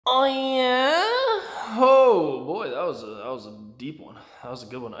Oh yeah. Oh boy, that was a deep one. That was a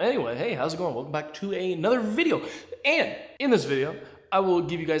good one. Anyway, hey, how's it going? Welcome back to another video. And in this video, I will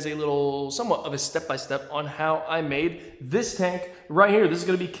give you guys a little, somewhat of a step-by-step on how I made this tank right here. This is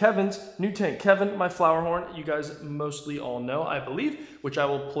gonna be Kevin's new tank. Kevin, my Flowerhorn, you guys mostly all know, I believe, which I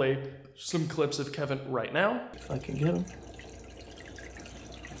will play some clips of Kevin right now. If I can get him.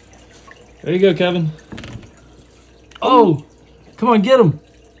 There you go, Kevin. Oh, come on, get him.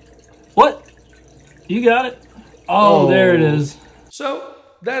 What? You got it? Oh, there it is. So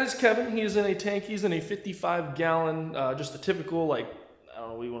that is Kevin. He is in a tank. He's in a 55-gallon, just a typical, like, I don't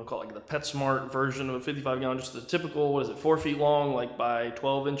know what you want to call it, like the PetSmart version of a 55-gallon, just a typical, what is it, 4 feet long, like by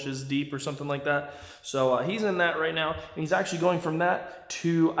 12 inches deep or something like that. So he's in that right now, and he's actually going from that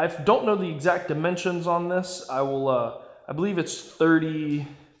to, I don't know the exact dimensions on this. I will, I believe it's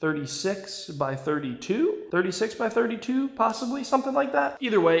 36 by 32, 36 by 32, possibly, something like that.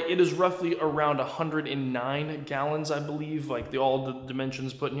 Either way, it is roughly around 109 gallons, I believe, like all the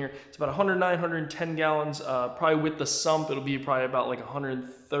dimensions put in here. It's about 109, 110 gallons, probably with the sump, it'll be probably about like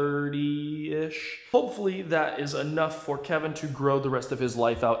 130-ish. Hopefully that is enough for Kevin to grow the rest of his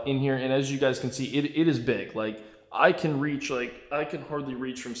life out in here, and as you guys can see, it is big. Like, I can reach, like, I can hardly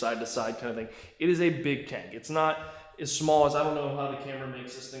reach from side to side kind of thing. It is a big tank. It's not as small as, I don't know how the camera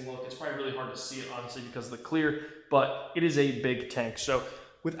makes this thing look. It's probably really hard to see it, honestly, because of the clear, but it is a big tank. So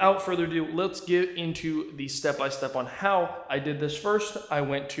without further ado, let's get into the step-by-step on how I did this. First, I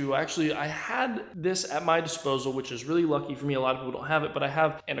went to, actually, I had this at my disposal, which is really lucky for me. A lot of people don't have it, but I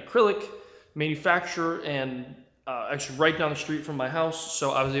have an acrylic manufacturer and actually right down the street from my house.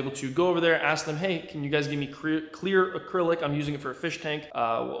 So I was able to go over there, ask them, hey, can you guys give me clear acrylic? I'm using it for a fish tank.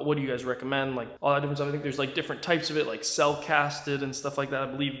 What do you guys recommend? Like all that different stuff. I think there's like different types of it, like cell casted and stuff like that. I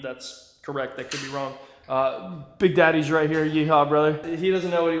believe that's correct. That could be wrong. Big Daddy's right here. Yeehaw, brother. He doesn't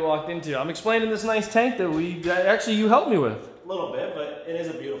know what he walked into. I'm explaining this nice tank that actually you helped me with. A little bit, but it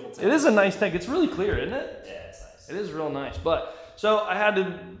is a beautiful tank. It is a nice tank. It's really clear, isn't it? Yeah, it's nice. It is real nice. But so I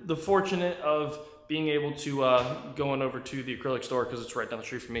had the fortunate of being able to going over to the acrylic store because it's right down the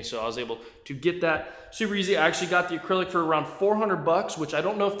street from me, so I was able to get that super easy. I actually got the acrylic for around 400 bucks, which I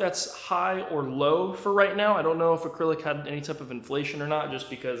don't know if that's high or low for right now. I don't know if acrylic had any type of inflation or not, just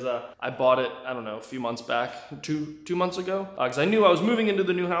because I bought it, I don't know, a few months back, two months ago, because I knew I was moving into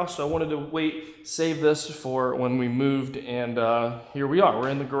the new house, so I wanted to wait, save this for when we moved, and here we are. We're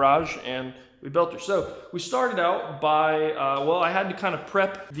in the garage, and we built her. So we started out by, well, I had to kind of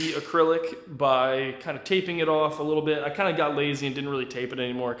prep the acrylic by kind of taping it off a little bit. I kind of got lazy and didn't really tape it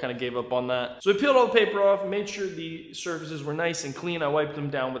anymore. I kind of gave up on that. So we peeled all the paper off, made sure the surfaces were nice and clean. I wiped them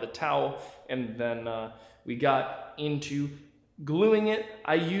down with a towel, and then we got into gluing it.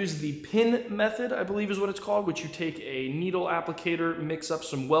 I used the pin method, I believe is what it's called, which you take a needle applicator, mix up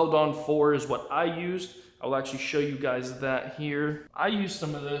some Weldon 4 is what I used. I'll actually show you guys that here. I use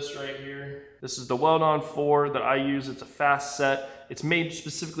some of this right here. This is the Weldon 4 that I use. It's a fast set. It's made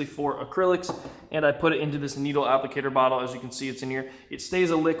specifically for acrylics, and I put it into this needle applicator bottle. As you can see, it's in here. It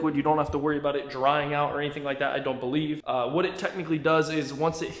stays a liquid. You don't have to worry about it drying out or anything like that, I don't believe. What it technically does is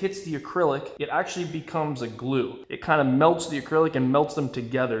once it hits the acrylic, it actually becomes a glue. It kind of melts the acrylic and melts them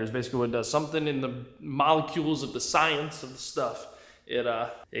together is basically what it does. Something in the molecules of the science of the stuff.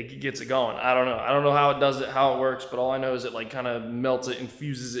 It gets it going. I don't know how it does it, how it works, but all I know is it like kind of melts it and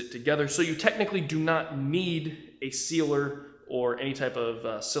fuses it together. So you technically do not need a sealer or any type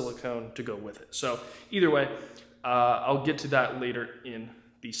of silicone to go with it. So either way, I'll get to that later in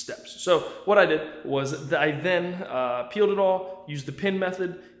these steps. So what I did was I then peeled it all, used the pin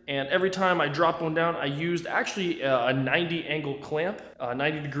method, and every time I dropped one down, I used actually a 90 angle clamp, a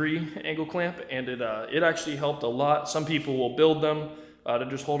 90-degree angle clamp, and it actually helped a lot. Some people will build them to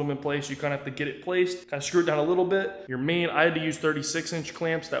just hold them in place. You kind of have to get it placed, kind of screw it down a little bit. I had to use 36-inch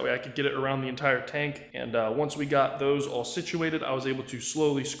clamps, that way I could get it around the entire tank. And once we got those all situated, I was able to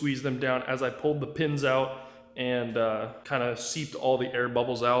slowly squeeze them down as I pulled the pins out and kind of seeped all the air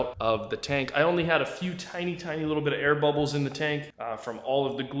bubbles out of the tank. I only had a few tiny little bit of air bubbles in the tank from all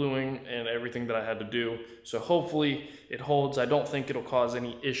of the gluing and everything that I had to do. So hopefully it holds. I don't think it'll cause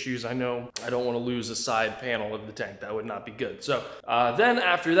any issues. I know I don't want to lose a side panel of the tank. That would not be good. So then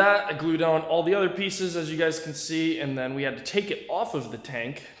after that, I glued on all the other pieces, as you guys can see, and then we had to take it off of the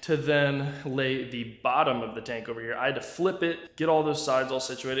tank to then lay the bottom of the tank over here. I had to flip it, get all those sides all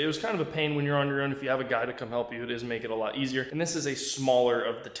situated. It was kind of a pain when you're on your own if you have a guy to come help help you. It does make it a lot easier. And this is a smaller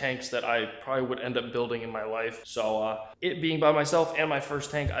of the tanks that I probably would end up building in my life. So it being by myself and my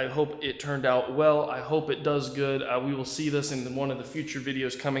first tank, I hope it turned out well. I hope it does good. We will see this in one of the future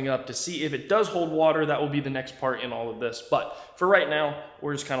videos coming up to see if it does hold water. That will be the next part in all of this. But for right now,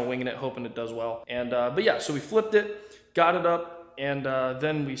 we're just kind of winging it, hoping it does well. And but yeah, so we flipped it, got it up, and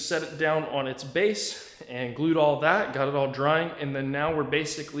then we set it down on its base and glued all that, got it all drying, and then now we're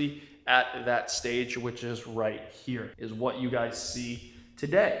basically at that stage, which is right here, is what you guys see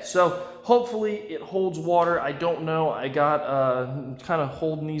today. So hopefully it holds water. I don't know. I got kind of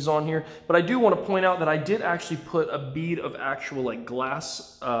holding these on here, but I do want to point out that I did actually put a bead of actual like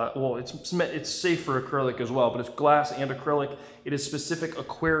glass. Well, it's safe for acrylic as well, but it's glass and acrylic. It is specific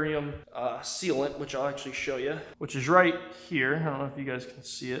aquarium sealant, which I'll actually show you, which is right here. I don't know if you guys can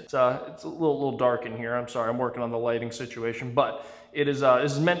see it. It's a little dark in here. I'm sorry, I'm working on the lighting situation, but it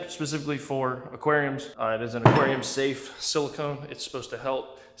is meant specifically for aquariums. It is an aquarium safe silicone. It's supposed to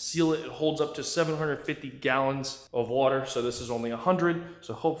help seal it. It holds up to 750 gallons of water. So this is only 100.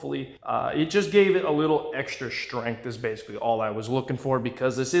 So hopefully it just gave it a little extra strength is basically all I was looking for,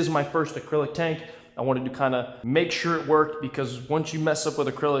 because this is my first acrylic tank. I wanted to kind of make sure it worked, because once you mess up with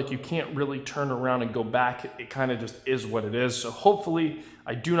acrylic, you can't really turn around and go back. It kind of just is what it is. So hopefully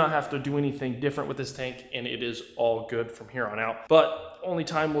I do not have to do anything different with this tank, and it is all good from here on out. But only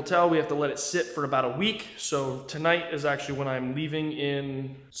time will tell. We have to let it sit for about a week. So tonight is actually when I'm leaving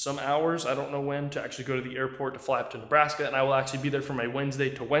in some hours. I don't know when, to actually go to the airport to fly up to Nebraska, and I will actually be there for my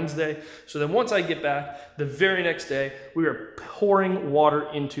Wednesday to Wednesday. So then once I get back, the very next day, we are pouring water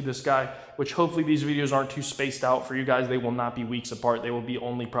into this guy, which hopefully these videos aren't too spaced out for you guys. They will not be weeks apart. They will be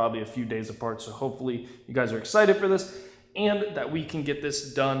only probably a few days apart. So hopefully you guys are excited for this, and that we can get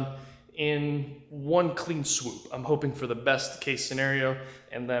this done in one clean swoop. I'm hoping for the best case scenario.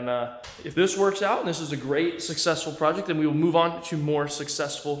 And then if this works out and this is a great successful project, then we will move on to more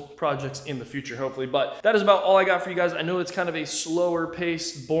successful projects in the future, hopefully. But that is about all I got for you guys. I know it's kind of a slower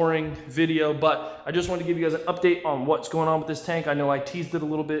paced, boring video, but I just wanted to give you guys an update on what's going on with this tank. I know I teased it a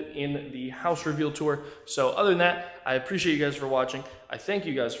little bit in the house reveal tour. So other than that, I appreciate you guys for watching. I thank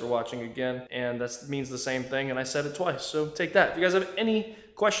you guys for watching again, and that means the same thing, and I said it twice, so take that. If you guys have any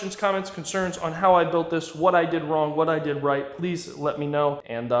questions, comments, concerns on how I built this, what I did wrong, what I did right, please let me know.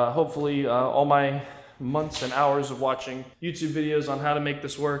 And hopefully all my months and hours of watching YouTube videos on how to make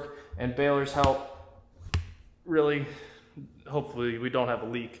this work and Baylor's help, really, hopefully we don't have a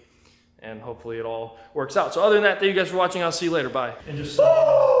leak, and hopefully it all works out. So other than that, thank you guys for watching. I'll see you later. Bye. And just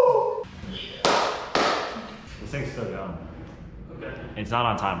this thing's still going. Okay. It's not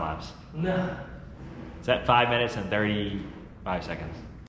on time lapse. No. It's at 5 minutes and 35 seconds.